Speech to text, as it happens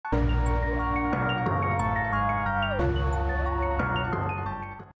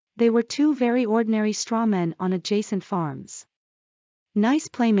They were two very ordinary straw men on adjacent farms. Nice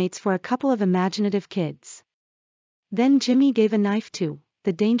playmates for a couple of imaginative kids. Then Jimmy gave a knife to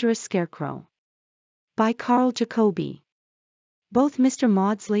The Dangerous Scarecrow. By Carl Jacobi. Both Mr.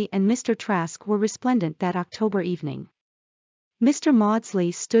 Maudsley and Mr. Trask were resplendent that October evening. Mr.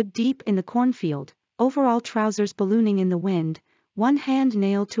 Maudsley stood deep in the cornfield, overall trousers ballooning in the wind, one hand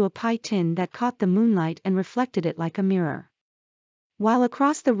nailed to a pie tin that caught the moonlight and reflected it like a mirror. While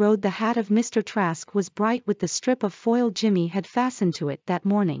across the road the hat of Mr. Trask was bright with the strip of foil Jimmy had fastened to it that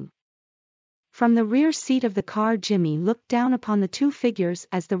morning. From the rear seat of the car Jimmy looked down upon the two figures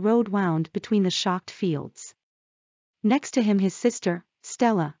as the road wound between the shocked fields. Next to him his sister,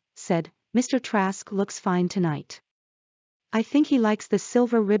 Stella, said, "Mr. Trask looks fine tonight." "I think he likes the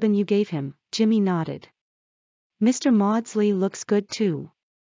silver ribbon you gave him," Jimmy nodded. "Mr. Maudsley looks good too.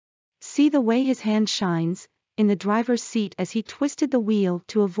 See the way his hand shines." In the driver's seat as he twisted the wheel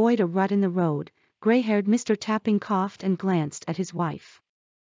to avoid a rut in the road, gray-haired Mr. Tapping coughed and glanced at his wife.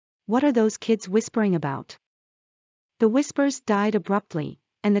 "What are those kids whispering about?" The whispers died abruptly,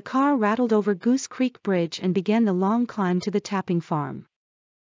 and the car rattled over Goose Creek Bridge and began the long climb to the Tapping farm.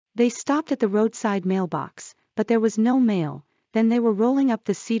 They stopped at the roadside mailbox, but there was no mail. Then they were rolling up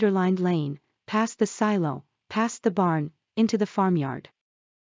the cedar-lined lane, past the silo, past the barn, into the farmyard.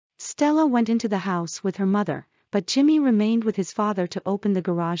 Stella went into the house with her mother, but Jimmy remained with his father to open the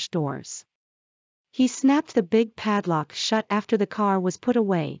garage doors. He snapped the big padlock shut after the car was put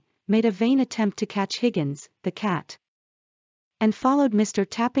away, made a vain attempt to catch Higgins, the cat, and followed Mr.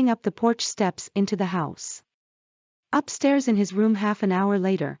 Tapping up the porch steps into the house. Upstairs in his room half an hour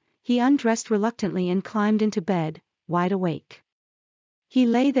later, he undressed reluctantly and climbed into bed, wide awake. He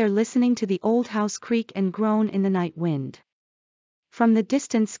lay there listening to the old house creak and groan in the night wind. From the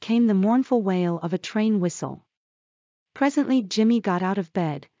distance came the mournful wail of a train whistle. Presently Jimmy got out of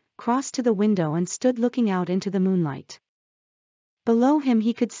bed, crossed to the window and stood looking out into the moonlight. Below him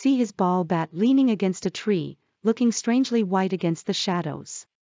he could see his ball bat leaning against a tree, looking strangely white against the shadows.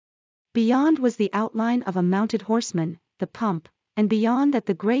 Beyond was the outline of a mounted horseman, the pump, and beyond that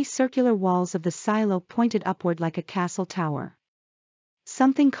the gray circular walls of the silo pointed upward like a castle tower.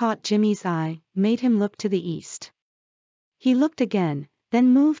 Something caught Jimmy's eye, made him look to the east. He looked again,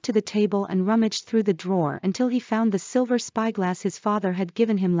 then moved to the table and rummaged through the drawer until he found the silver spyglass his father had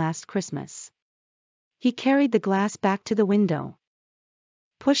given him last Christmas. He carried the glass back to the window,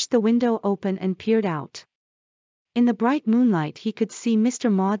 pushed the window open and peered out. In the bright moonlight he could see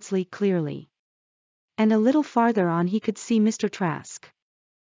Mr. Maudsley clearly. And a little farther on he could see Mr. Trask.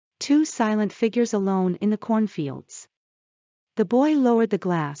 Two silent figures alone in the cornfields. The boy lowered the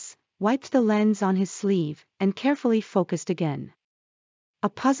glass, wiped the lens on his sleeve, and carefully focused again. A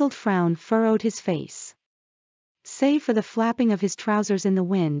puzzled frown furrowed his face. Save for the flapping of his trousers in the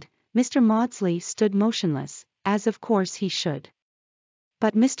wind, Mr. Maudsley stood motionless, as of course he should.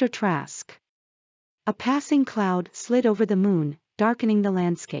 But Mr. Trask. A passing cloud slid over the moon, darkening the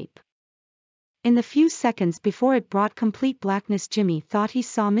landscape. In the few seconds before it brought complete blackness Jimmy thought he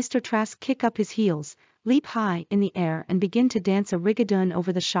saw Mr. Trask kick up his heels, leap high in the air and begin to dance a rigadoon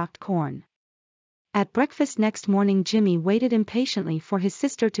over the shocked corn. At breakfast next morning Jimmy waited impatiently for his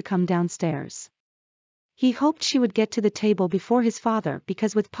sister to come downstairs. He hoped she would get to the table before his father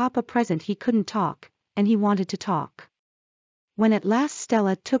because with Papa present he couldn't talk, and he wanted to talk. When at last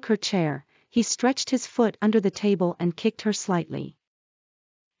Stella took her chair, he stretched his foot under the table and kicked her slightly.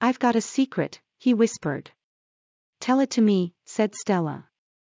 "I've got a secret," he whispered. "Tell it to me," said Stella.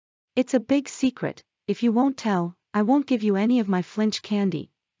 "It's a big secret. If you won't tell, I won't give you any of my flinch candy."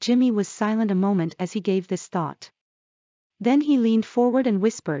 Jimmy was silent a moment as he gave this thought. Then he leaned forward and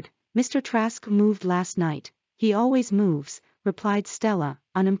whispered, "Mr. Trask moved last night." "He always moves," replied Stella,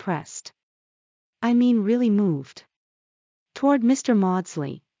 unimpressed. "I mean really moved." Toward Mr.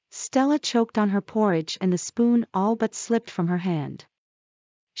 Maudsley. Stella choked on her porridge and the spoon all but slipped from her hand.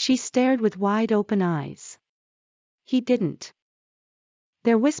 She stared with wide-open eyes. "He didn't."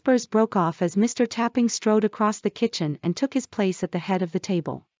 Their whispers broke off as Mr. Tapping strode across the kitchen and took his place at the head of the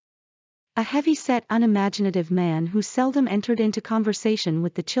table. A heavy-set unimaginative man who seldom entered into conversation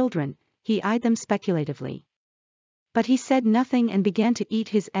with the children, he eyed them speculatively. But he said nothing and began to eat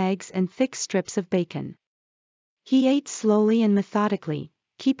his eggs and thick strips of bacon. He ate slowly and methodically,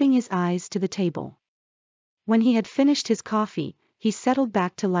 keeping his eyes to the table. When he had finished his coffee, he settled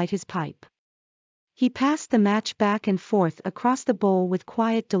back to light his pipe. He passed the match back and forth across the bowl with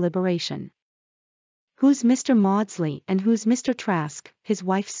quiet deliberation. "Who's Mr. Maudsley and who's Mr. Trask?" his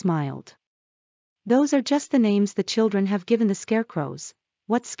wife smiled. "Those are just the names the children have given the scarecrows."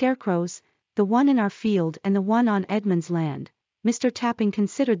 "What scarecrows?" "The one in our field and the one on Edmund's land." Mr. Tapping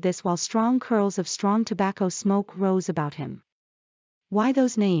considered this while strong curls of strong tobacco smoke rose about him. Why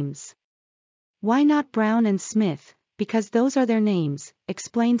those names? Why not Brown and Smith? Because those are their names,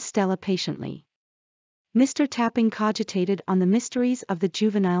 explained Stella patiently. Mr. Tapping cogitated on the mysteries of the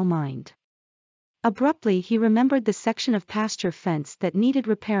juvenile mind. Abruptly he remembered the section of pasture fence that needed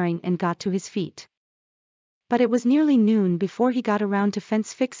repairing and got to his feet. But it was nearly noon before he got around to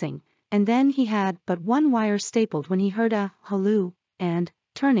fence fixing, and then he had but one wire stapled when he heard a halloo, and,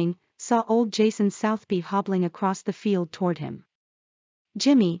 turning, saw old Jason Southby hobbling across the field toward him.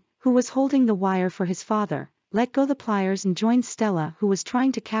 Jimmy, who was holding the wire for his father, let go the pliers and joined Stella, who was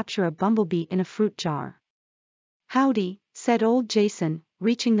trying to capture a bumblebee in a fruit jar. "Howdy," said old Jason,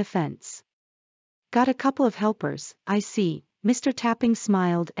 reaching the fence. "Got a couple of helpers, I see." Mr. Tapping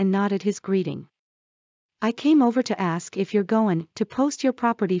smiled and nodded his greeting. "I came over to ask if you're goin' to post your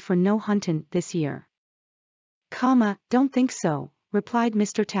property for no huntin' this year." "Don't think so," replied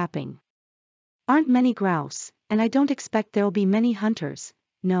Mr. Tapping. "Aren't many grouse, and I don't expect there'll be many hunters."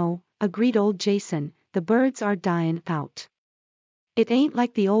 "No," agreed old Jason, "the birds are dyin' out." "It ain't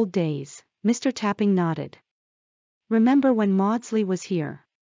like the old days," Mr. Tapping nodded. "Remember when Maudsley was here?"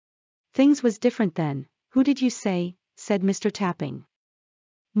 "Things was different then." "Who did you say?" said Mr. Tapping.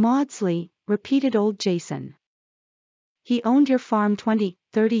 "Maudsley," repeated old Jason. "He owned your farm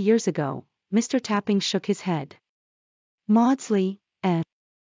 20-30 years ago." Mr. Tapping shook his head. "Maudsley, eh?"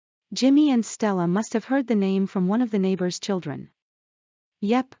 Jimmy and Stella must have heard the name from one of the neighbor's children.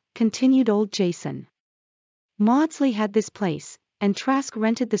 "Yep," continued old Jason. "Maudsley had this place, and Trask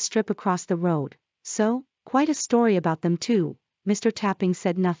rented the strip across the road, so, quite a story about them too." Mr. Tapping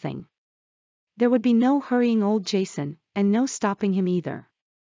said nothing. There would be no hurrying old Jason, and no stopping him either.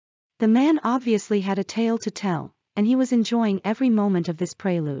 The man obviously had a tale to tell, and he was enjoying every moment of this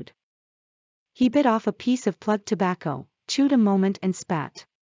prelude. He bit off a piece of plug tobacco, chewed a moment and spat.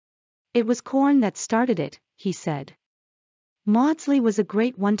 "It was corn that started it," he said. "Maudsley was a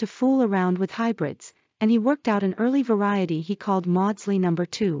great one to fool around with hybrids, and he worked out an early variety he called Maudsley No.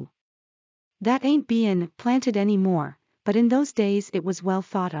 2. That ain't bein' planted any more, but in those days it was well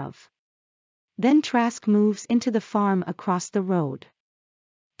thought of. Then Trask moves into the farm across the road.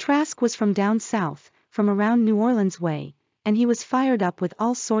 Trask was from down south, from around New Orleans way, and he was fired up with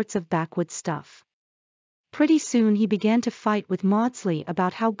all sorts of backwoods stuff. Pretty soon he began to fight with Maudsley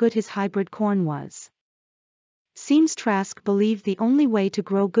about how good his hybrid corn was. Seems Trask believed the only way to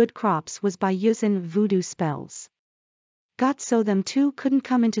grow good crops was by usin' voodoo spells. Got so them two couldn't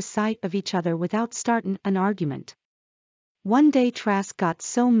come into sight of each other without startin' an argument. One day Trask got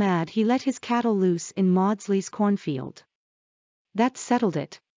so mad he let his cattle loose in Maudsley's cornfield. That settled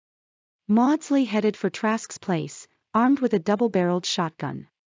it. Maudsley headed for Trask's place, armed with a double-barreled shotgun.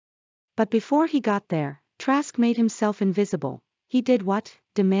 But before he got there, Trask made himself invisible. "He did what?"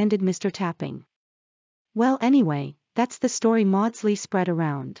 demanded Mr. Tapping. "Well, anyway, that's the story Maudsley spread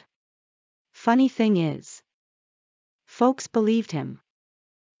around. Funny thing is, folks believed him.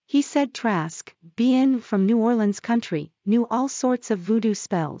 He said Trask, bein' from New Orleans country, knew all sorts of voodoo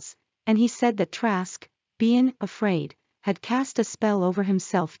spells, and he said that Trask, bein' afraid, had cast a spell over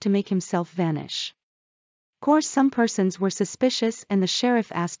himself to make himself vanish. Course some persons were suspicious and the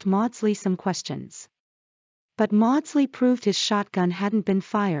sheriff asked Maudsley some questions. But Maudsley proved his shotgun hadn't been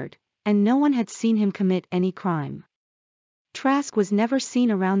fired, and no one had seen him commit any crime. Trask was never seen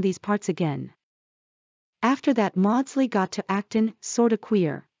around these parts again. After that Maudsley got to actin' sorta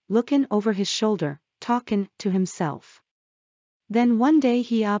queer, lookin' over his shoulder, talkin' to himself. Then one day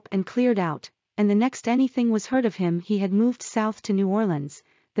he up and cleared out, and the next anything was heard of him he had moved south to New Orleans,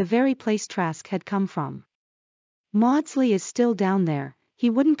 the very place Trask had come from. Maudsley is still down there. He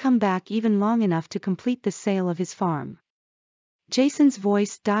wouldn't come back even long enough to complete the sale of his farm." Jason's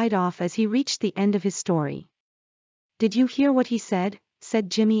voice died off as he reached the end of his story. "Did you hear what he said?" said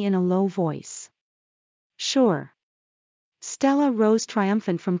Jimmy in a low voice. "Sure." Stella rose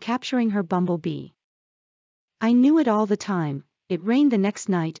triumphant from capturing her bumblebee. "I knew it all the time." It rained the next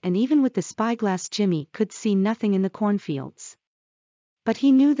night and even with the spyglass Jimmy could see nothing in the cornfields. But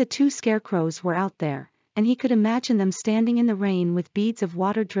he knew the two scarecrows were out there, and he could imagine them standing in the rain with beads of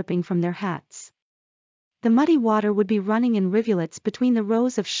water dripping from their hats. The muddy water would be running in rivulets between the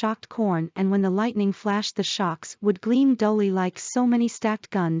rows of shocked corn, and when the lightning flashed the shocks would gleam dully like so many stacked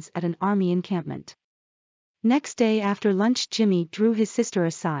guns at an army encampment. Next day after lunch Jimmy drew his sister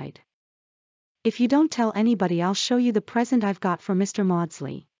aside. "If you don't tell anybody I'll show you the present I've got for Mr.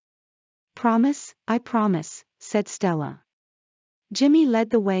 Maudsley." "Promise?" "I promise," said Stella. Jimmy led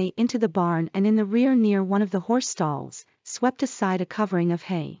the way into the barn and in the rear near one of the horse stalls, swept aside a covering of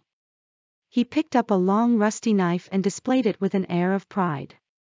hay. He picked up a long rusty knife and displayed it with an air of pride.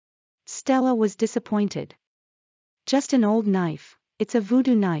 Stella was disappointed. Just an old knife, it's a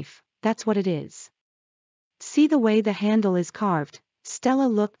voodoo knife, that's what it is. See the way the handle is carved. Stella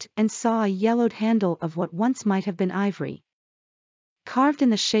looked and saw a yellowed handle of what once might have been ivory. Carved in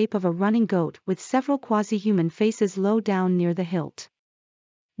the shape of a running goat with several quasi-human faces low down near the hilt.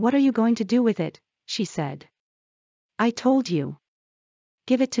 What are you going to do with it? She said. I told you.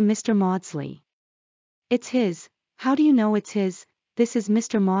 Give it to Mr. Maudsley. It's his. How do you know it's his? This is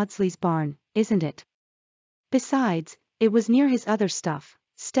Mr. Maudsley's barn, isn't it? Besides, it was near his other stuff.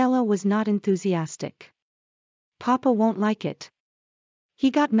 Stella was not enthusiastic. Papa won't like it.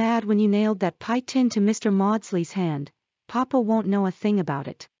 He got mad when you nailed that pie tin to Mr. Maudsley's hand. Papa won't know a thing about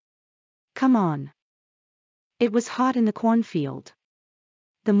it. Come on. It was hot in the cornfield.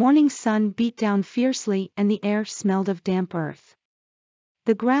 The morning sun beat down fiercely and the air smelled of damp earth.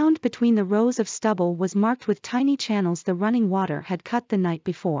 The ground between the rows of stubble was marked with tiny channels the running water had cut the night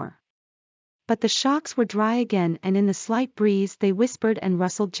before. But the shocks were dry again, and in the slight breeze they whispered and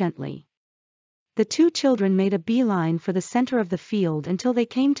rustled gently. The two children made a beeline for the center of the field until they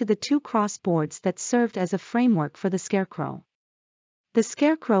came to the two crossboards that served as a framework for the Scarecrow. The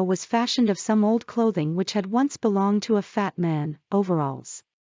Scarecrow was fashioned of some old clothing which had once belonged to a fat man, overalls.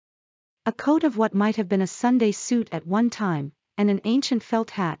 A coat of what might have been a Sunday suit at one time, and an ancient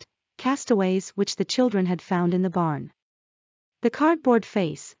felt hat, castaways which the children had found in the barn. The cardboard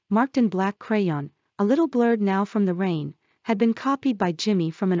face, marked in black crayon, a little blurred now from the rain, had been copied by Jimmy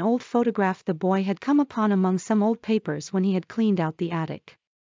from an old photograph the boy had come upon among some old papers when he had cleaned out the attic.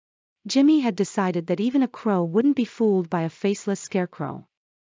 Jimmy had decided that even a crow wouldn't be fooled by a faceless scarecrow.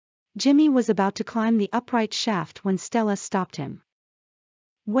 Jimmy was about to climb the upright shaft when Stella stopped him.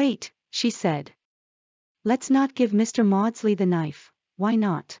 Wait, she said. Let's not give Mr. Maudsley the knife. Why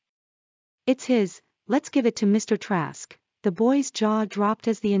not? It's his, let's give it to Mr. Trask. The boy's jaw dropped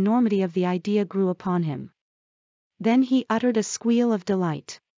as the enormity of the idea grew upon him. Then he uttered a squeal of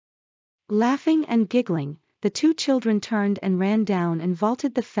delight. Laughing and giggling, the two children turned and ran down and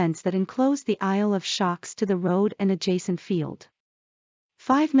vaulted the fence that enclosed the aisle of shocks to the road and adjacent field.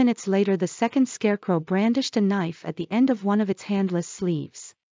 5 minutes later the second Scarecrow brandished a knife at the end of one of its handless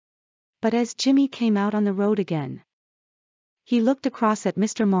sleeves. But as Jimmy came out on the road again, he looked across at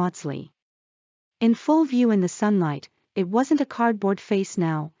Mr. Maudsley. In full view in the sunlight, it wasn't a cardboard face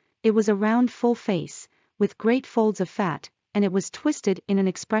now, it was a round full face, with great folds of fat, and it was twisted in an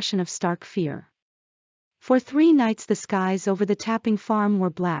expression of stark fear. For 3 nights the skies over the tapping farm were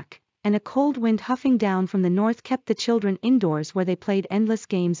black, and a cold wind huffing down from the north kept the children indoors where they played endless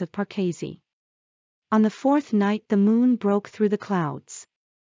games of parquet. On the 4th night the moon broke through the clouds.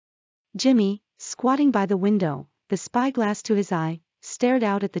 Jimmy, squatting by the window, the spyglass to his eye, stared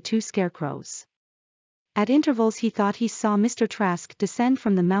out at the two scarecrows. At intervals he thought he saw Mr. Trask descend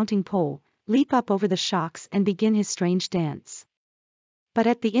from the mounting pole, leap up over the shocks and begin his strange dance. But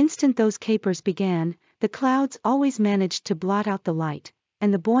at the instant those capers began, the clouds always managed to blot out the light,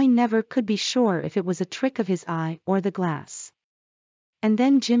 and the boy never could be sure if it was a trick of his eye or the glass. And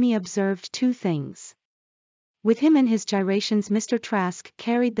then Jimmy observed 2 things. With him and his gyrations Mr. Trask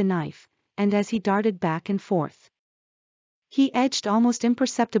carried the knife, and as he darted back and forth, he edged almost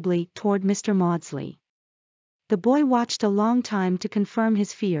imperceptibly toward Mr. Maudsley. The boy watched a long time to confirm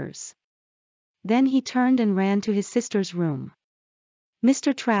his fears. Then he turned and ran to his sister's room.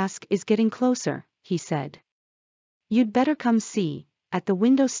 Mr. Trask is getting closer, he said. You'd better come see. At the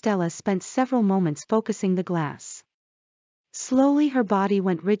window Stella spent several moments focusing the glass. Slowly her body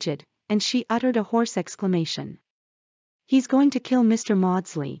went rigid, and she uttered a hoarse exclamation. He's going to kill Mr.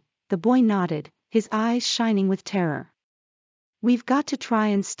 Maudsley. The boy nodded, his eyes shining with terror. We've got to try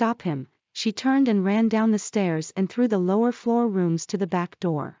and stop him. She turned and ran down the stairs and through the lower floor rooms to the back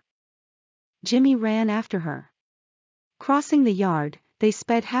door. Jimmy ran after her. Crossing the yard, they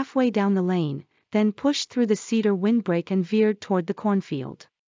sped halfway down the lane, then pushed through the cedar windbreak and veered toward the cornfield.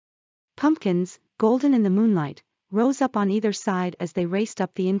 Pumpkins, golden in the moonlight, rose up on either side as they raced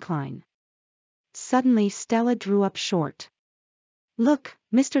up the incline. Suddenly Stella drew up short. Look,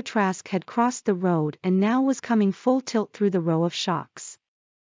 Mr. Trask had crossed the road and now was coming full tilt through the row of shocks.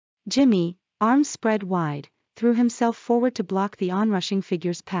 Jimmy, arms spread wide, threw himself forward to block the onrushing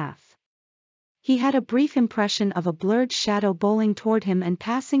figure's path. He had a brief impression of a blurred shadow bowling toward him and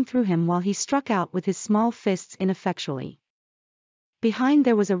passing through him while he struck out with his small fists ineffectually. Behind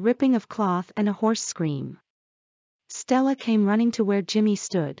there was a ripping of cloth and a hoarse scream. Stella came running to where Jimmy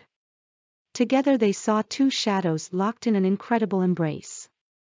stood. Together they saw 2 shadows locked in an incredible embrace.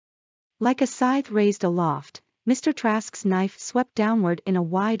 Like a scythe raised aloft, Mr. Trask's knife swept downward in a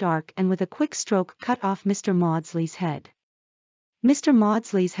wide arc and with a quick stroke cut off Mr. Maudsley's head. Mr.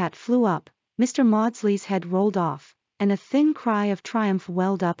 Maudsley's hat flew up, Mr. Maudsley's head rolled off, and a thin cry of triumph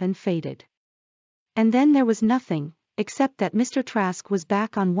welled up and faded. And then there was nothing, except that Mr. Trask was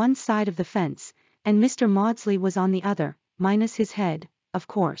back on one side of the fence, and Mr. Maudsley was on the other, minus his head, of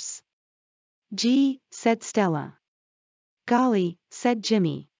course. "Gee," said Stella. "Golly," said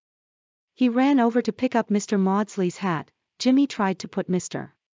Jimmy. He ran over to pick up Mr. Maudsley's hat. Jimmy tried to put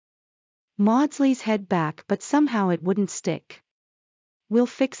Mr. Maudsley's head back but somehow it wouldn't stick. "We'll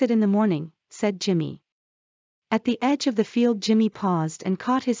fix it in the morning," said Jimmy. At the edge of the field Jimmy paused and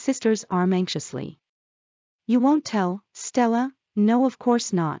caught his sister's arm anxiously. "You won't tell, Stella?" "No, of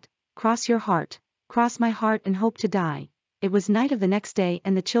course not. Cross your heart." "Cross my heart and hope to die." It was night of the next day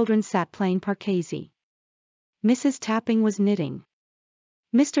and the children sat playing parquet. Mrs. Tapping was knitting.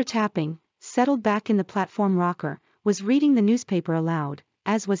 Mr. Tapping, settled back in the platform rocker, was reading the newspaper aloud,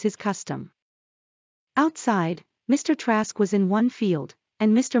 as was his custom. Outside, Mr. Trask was in one field,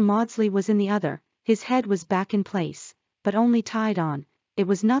 and Mr. Maudsley was in the other. His head was back in place, but only tied on. It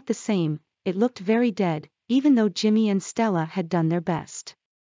was not the same, it looked very dead, even though Jimmy and Stella had done their best.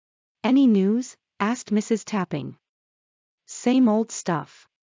 "Any news?" asked Mrs. Tapping. "Same old stuff.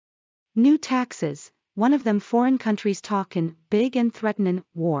 New taxes, one of them foreign countries talkin' big and threatenin'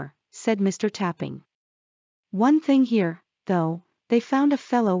 war," said Mr. Tapping. "One thing here, though, they found a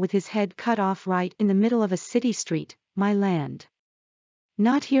fellow with his head cut off right in the middle of a city street, my land.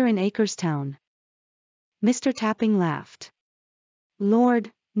 Not here in Acrestown." Mr. Tapping laughed.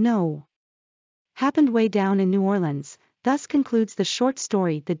 "Lord, no. Happened way down in New Orleans." Thus concludes the short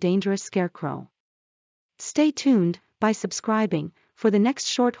story The Dangerous Scarecrow. Stay tuned, by subscribing, for the next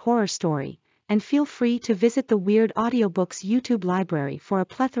short horror story, and feel free to visit the Weird Audiobooks YouTube library for a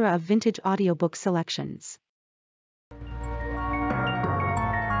plethora of vintage audiobook selections.